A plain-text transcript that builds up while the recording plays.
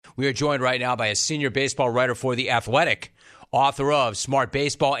We are joined right now by a senior baseball writer for The Athletic, author of Smart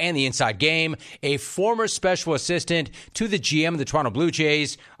Baseball and The Inside Game, a former special assistant to the GM of the Toronto Blue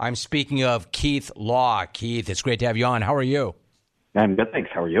Jays. I'm speaking of Keith Law. Keith, it's great to have you on. How are you? I'm good, thanks.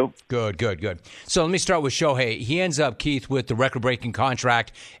 How are you? Good. So let me start with Shohei. He ends up, Keith, with the record-breaking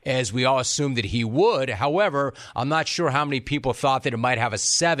contract, as we all assumed that he would. However, I'm not sure how many people thought that it might have a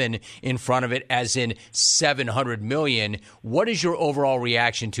 7 in front of it, as in $700 million. What is your overall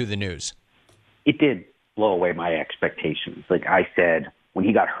reaction to the news? It did blow away my expectations. Like I said, when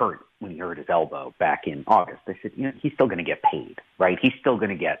he got hurt, when he hurt his elbow back in August, I said, he's still going to get paid, right? He's still going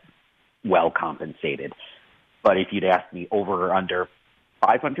to get well compensated. But if you'd asked me over or under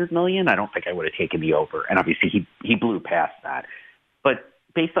 $500 million, I don't think I would have taken the over. And obviously he blew past that. But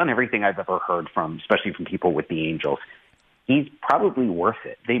based on everything I've ever heard from, especially from people with the Angels, he's probably worth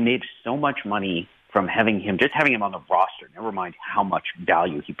it. They made so much money from having him on the roster, never mind how much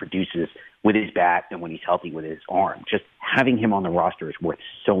value he produces with his bat and when he's healthy with his arm. Just having him on the roster is worth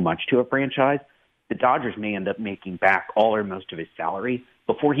so much to a franchise. The Dodgers may end up making back all or most of his salary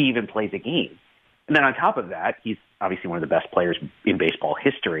before he even plays a game. And then on top of that, he's obviously one of the best players in baseball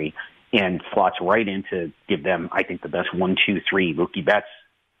history and slots right in to give them, I think, the best 1, 2, 3, Mookie Betts,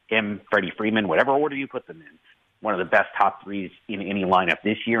 him, Freddie Freeman, whatever order you put them in. One of the best top threes in any lineup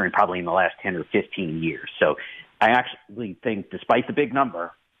this year and probably in the last 10 or 15 years. So I actually think, despite the big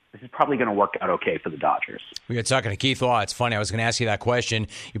number, this is probably going to work out okay for the Dodgers. We were talking to Keith Law. It's funny. I was going to ask you that question.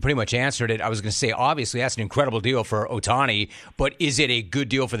 You pretty much answered it. I was going to say, obviously, that's an incredible deal for Ohtani, but is it a good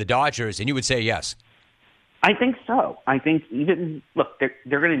deal for the Dodgers? And you would say yes. I think so. I think look,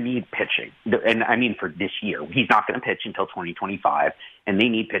 they're going to need pitching. And I mean, for this year, he's not going to pitch until 2025, and they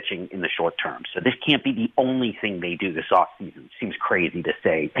need pitching in the short term. So this can't be the only thing they do this offseason. Seems crazy to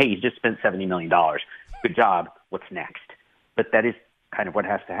say, hey, you just spent $70 million. Good job. What's next? But that is kind of what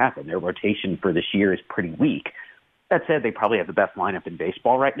has to happen. Their rotation for this year is pretty weak. That said, they probably have the best lineup in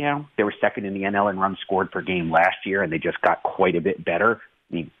baseball right now. They were second in the NL in runs scored per game last year, and they just got quite a bit better.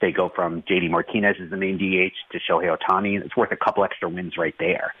 They go from J.D. Martinez as the main DH to Shohei Ohtani, and it's worth a couple extra wins right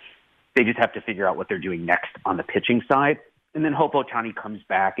there. They just have to figure out what they're doing next on the pitching side, and then hope Ohtani comes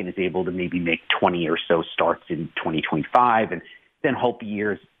back and is able to maybe make 20 or so starts in 2025, and then hope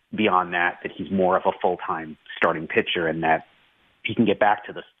years beyond that he's more of a full-time starting pitcher and that he can get back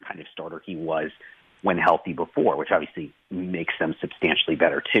to the kind of starter he was when healthy before, which obviously makes them substantially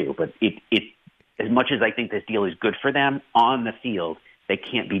better too. But it as much as I think this deal is good for them on the field, they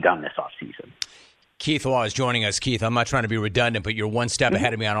can't be done this offseason. Keith Law is joining us. Keith, I'm not trying to be redundant, but you're one step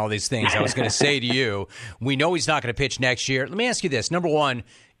ahead of me on all these things. I was going to say to you, we know he's not going to pitch next year. Let me ask you this. Number one,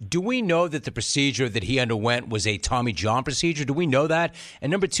 do we know that the procedure that he underwent was a Tommy John procedure? Do we know that?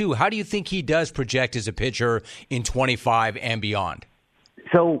 And number two, how do you think he does project as a pitcher in 25 and beyond?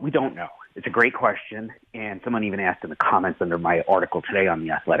 So we don't know. It's a great question, and someone even asked in the comments under my article today on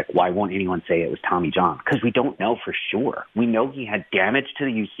The Athletic, why won't anyone say it was Tommy John? Because we don't know for sure. We know he had damage to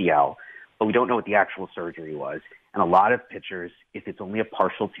the UCL, but we don't know what the actual surgery was. And a lot of pitchers, if it's only a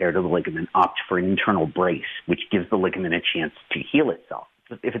partial tear to the ligament, opt for an internal brace, which gives the ligament a chance to heal itself.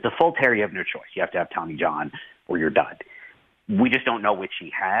 If it's a full tear, you have no choice. You have to have Tommy John or you're done. We just don't know which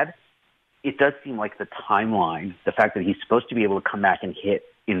he had. It does seem like the timeline, the fact that he's supposed to be able to come back and hit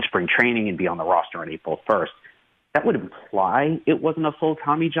in spring training and be on the roster on April 1st, that would imply it wasn't a full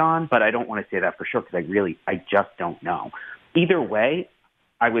Tommy John, but I don't want to say that for sure because I just don't know. Either way,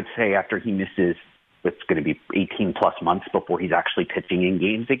 I would say after he misses, it's going to be 18 plus months before he's actually pitching in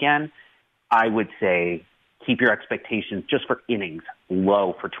games again, I would say keep your expectations just for innings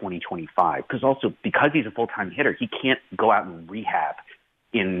low for 2025. Because he's a full-time hitter, he can't go out and rehab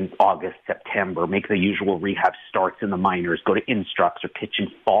in August, September, make the usual rehab starts in the minors, go to instructs or pitch in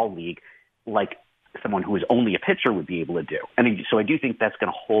fall league like someone who is only a pitcher would be able to do. So I do think that's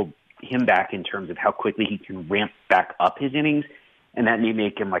going to hold him back in terms of how quickly he can ramp back up his innings. And that may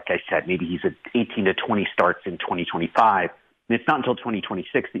make him, like I said, maybe he's at 18 to 20 starts in 2025. And it's not until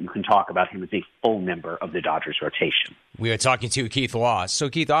 2026 that you can talk about him as a full member of the Dodgers rotation. We are talking to Keith Law. So,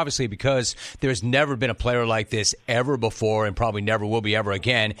 Keith, obviously, because there's never been a player like this ever before and probably never will be ever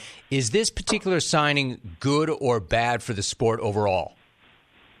again, is this particular signing good or bad for the sport overall?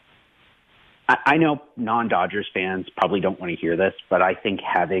 I know non-Dodgers fans probably don't want to hear this, but I think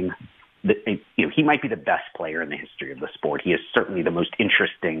having he might be the best player in the history of the sport. He is certainly the most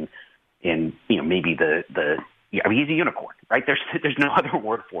interesting in, maybe he's a unicorn, right? There's no other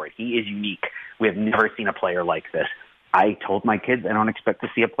word for it. He is unique. We have never seen a player like this. I told my kids I don't expect to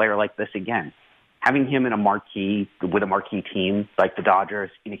see a player like this again. Having him with a marquee team like the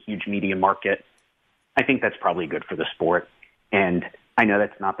Dodgers in a huge media market, I think that's probably good for the sport. And I know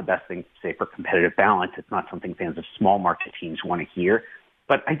that's not the best thing to say for competitive balance. It's not something fans of small market teams want to hear.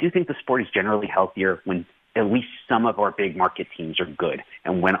 But I do think the sport is generally healthier when at least some of our big market teams are good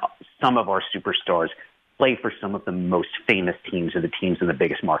and when some of our superstars play for some of the most famous teams or the teams in the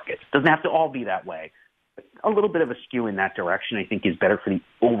biggest markets. Doesn't have to all be that way. But a little bit of a skew in that direction, I think, is better for the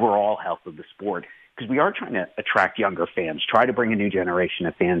overall health of the sport because we are trying to attract younger fans, try to bring a new generation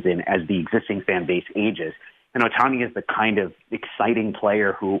of fans in as the existing fan base ages. And Ohtani is the kind of exciting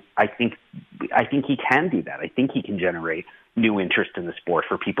player who I think he can do that. I think he can generate new interest in the sport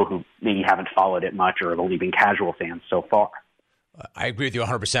for people who maybe haven't followed it much or have only been casual fans so far. I agree with you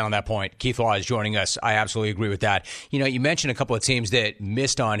 100% on that point. Keith Law is joining us. I absolutely agree with that. You know, you mentioned a couple of teams that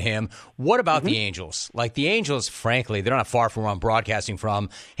missed on him. What about the Angels? Like the Angels, frankly, they're not far from where I'm broadcasting from.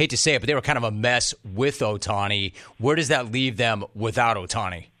 Hate to say it, but they were kind of a mess with Ohtani. Where does that leave them without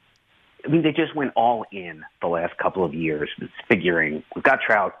Ohtani? I mean, they just went all in the last couple of years, figuring we've got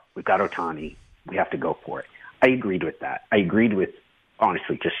Trout, we've got Ohtani, we have to go for it. I agreed with that. I agreed with,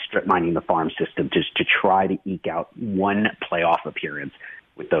 honestly, just strip mining the farm system just to try to eke out one playoff appearance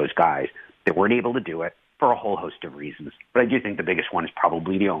with those guys. They weren't able to do it for a whole host of reasons. But I do think the biggest one is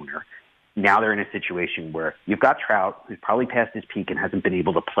probably the owner. Now they're in a situation where you've got Trout, who's probably past his peak and hasn't been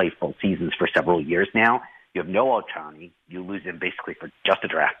able to play full seasons for several years now. You have no Ohtani. You lose him basically for just a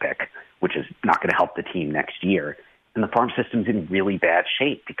draft pick, which is not going to help the team next year. And the farm system's in really bad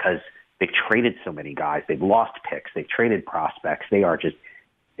shape because they've traded so many guys. They've lost picks. They've traded prospects. They are just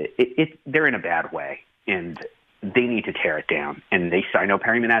they're in a bad way, and they need to tear it down. And I know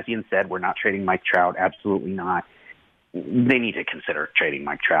Perry Manassian said, we're not trading Mike Trout. Absolutely not. They need to consider trading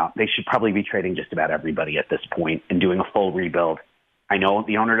Mike Trout. They should probably be trading just about everybody at this point and doing a full rebuild. I know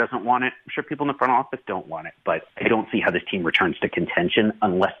the owner doesn't want it. I'm sure people in the front office don't want it, but I don't see how this team returns to contention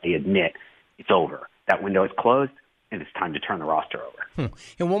unless they admit it's over. That window is closed, and it's time to turn the roster over.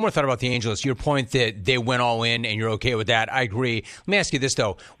 And one more thought about the Angels. Your point that they went all in and you're okay with that. I agree. Let me ask you this,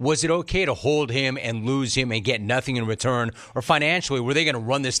 though. Was it okay to hold him and lose him and get nothing in return? Or financially, were they going to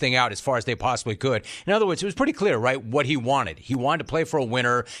run this thing out as far as they possibly could? In other words, it was pretty clear, right, what he wanted. He wanted to play for a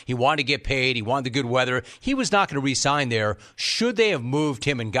winner. He wanted to get paid. He wanted the good weather. He was not going to re-sign there. Should they have moved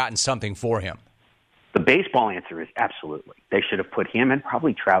him and gotten something for him? The baseball answer is absolutely. They should have put him and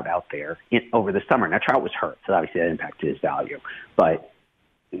probably Trout out there over the summer. Now, Trout was hurt, so obviously that impacted his value. But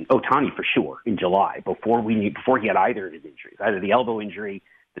Ohtani, for sure, in July, before he had either of his injuries, either the elbow injury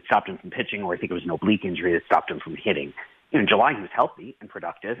that stopped him from pitching or I think it was an oblique injury that stopped him from hitting. In July, he was healthy and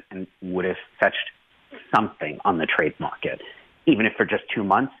productive and would have fetched something on the trade market. Even if for just 2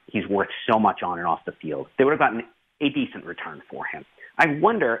 months, he's worth so much on and off the field. They would have gotten a decent return for him. I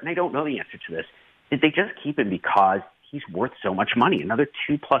wonder, and I don't know the answer to this, did they just keep him because he's worth so much money? Another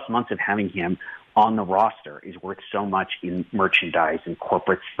 2+ months of having him on the roster is worth so much in merchandise and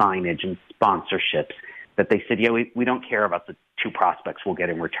corporate signage and sponsorships that they said, yeah, we don't care about the 2 prospects we'll get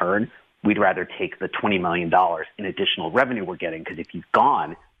in return. We'd rather take the $20 million in additional revenue we're getting because if he's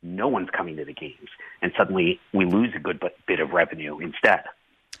gone, no one's coming to the games. And suddenly we lose a good bit of revenue instead.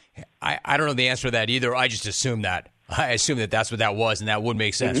 I don't know the answer to that either. I just assume that. I assume that that's what that was, and that would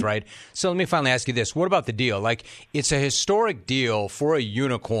make sense, right? So let me finally ask you this. What about the deal? Like, it's a historic deal for a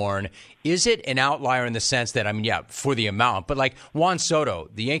unicorn. Is it an outlier in the sense that, I mean, yeah, for the amount, but like Juan Soto,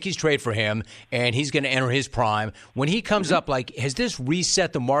 the Yankees trade for him, and he's going to enter his prime. When he comes up, like, has this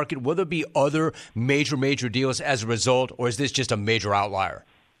reset the market? Will there be other major deals as a result, or is this just a major outlier?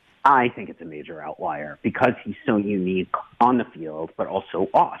 I think it's a major outlier because he's so unique on the field, but also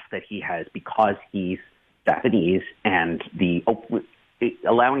off because he's Japanese and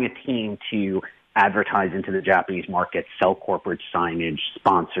allowing a team to advertise into the Japanese market, sell corporate signage,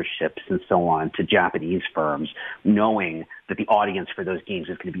 sponsorships, and so on to Japanese firms, knowing that the audience for those games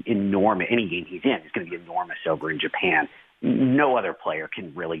is going to be enormous. Any game he's in is going to be enormous over in Japan. No other player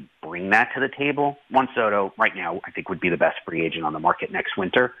can really bring that to the table. Juan Soto, right now, I think would be the best free agent on the market next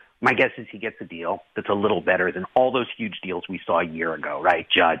winter. My guess is he gets a deal that's a little better than all those huge deals we saw a year ago, right?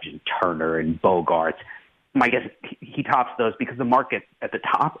 Judge and Turner and Bogarts. My guess is he tops those because the market at the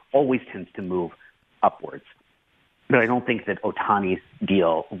top always tends to move upwards. But I don't think that Ohtani's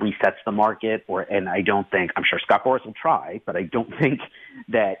deal resets the market, and I don't think, I'm sure Scott Boras will try, but I don't think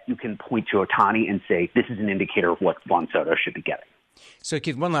that you can point to Ohtani and say, this is an indicator of what Juan Soto should be getting. So,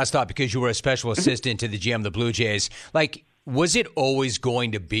 Keith, one last thought, because you were a special assistant to the GM of the Blue Jays. Like, was it always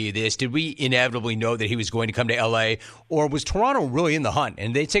going to be this? Did we inevitably know that he was going to come to L.A., or was Toronto really in the hunt,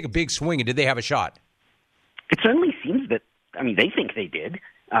 and they take a big swing, and did they have a shot? It certainly seems that, they think they did.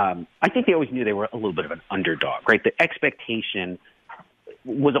 I think they always knew they were a little bit of an underdog, right? The expectation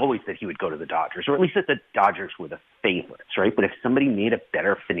was always that he would go to the Dodgers, or at least that the Dodgers were the favorites, right? But if somebody made a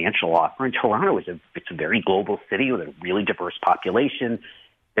better financial offer, and Toronto it's a very global city with a really diverse population.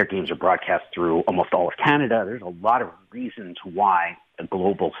 Their games are broadcast through almost all of Canada. There's a lot of reasons why a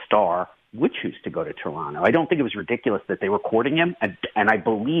global star would choose to go to Toronto. I don't think it was ridiculous that they were courting him, and I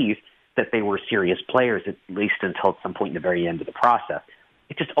believe that they were serious players, at least until some point in the very end of the process.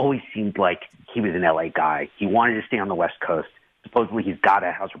 It just always seemed like he was an LA guy. He wanted to stay on the West Coast. Supposedly he's got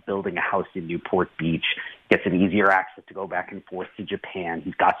a house, or building a house in Newport Beach, gets an easier access to go back and forth to Japan.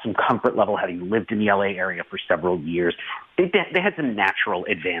 He's got some comfort level, having lived in the LA area for several years. They had some natural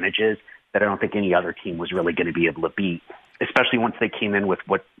advantages that I don't think any other team was really going to be able to beat, especially once they came in with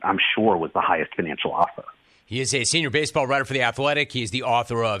what I'm sure was the highest financial offer. He is a senior baseball writer for The Athletic. He's the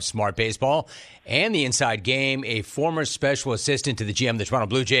author of Smart Baseball and The Inside Game, a former special assistant to the GM of the Toronto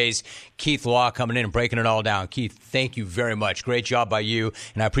Blue Jays, Keith Law, coming in and breaking it all down. Keith, thank you very much. Great job by you,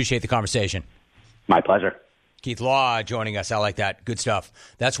 and I appreciate the conversation. My pleasure. Keith Law joining us. I like that. Good stuff.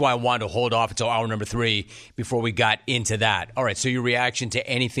 That's why I wanted to hold off until hour number 3 before we got into that. All right, so your reaction to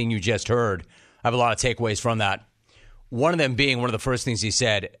anything you just heard. I have a lot of takeaways from that. One of them being one of the first things he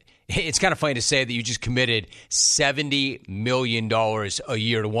said, it's kind of funny to say that you just committed $70 million a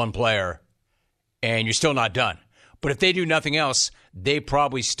year to one player, and you're still not done. But if they do nothing else, they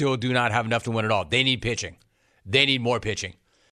probably still do not have enough to win at all. They need pitching. They need more pitching.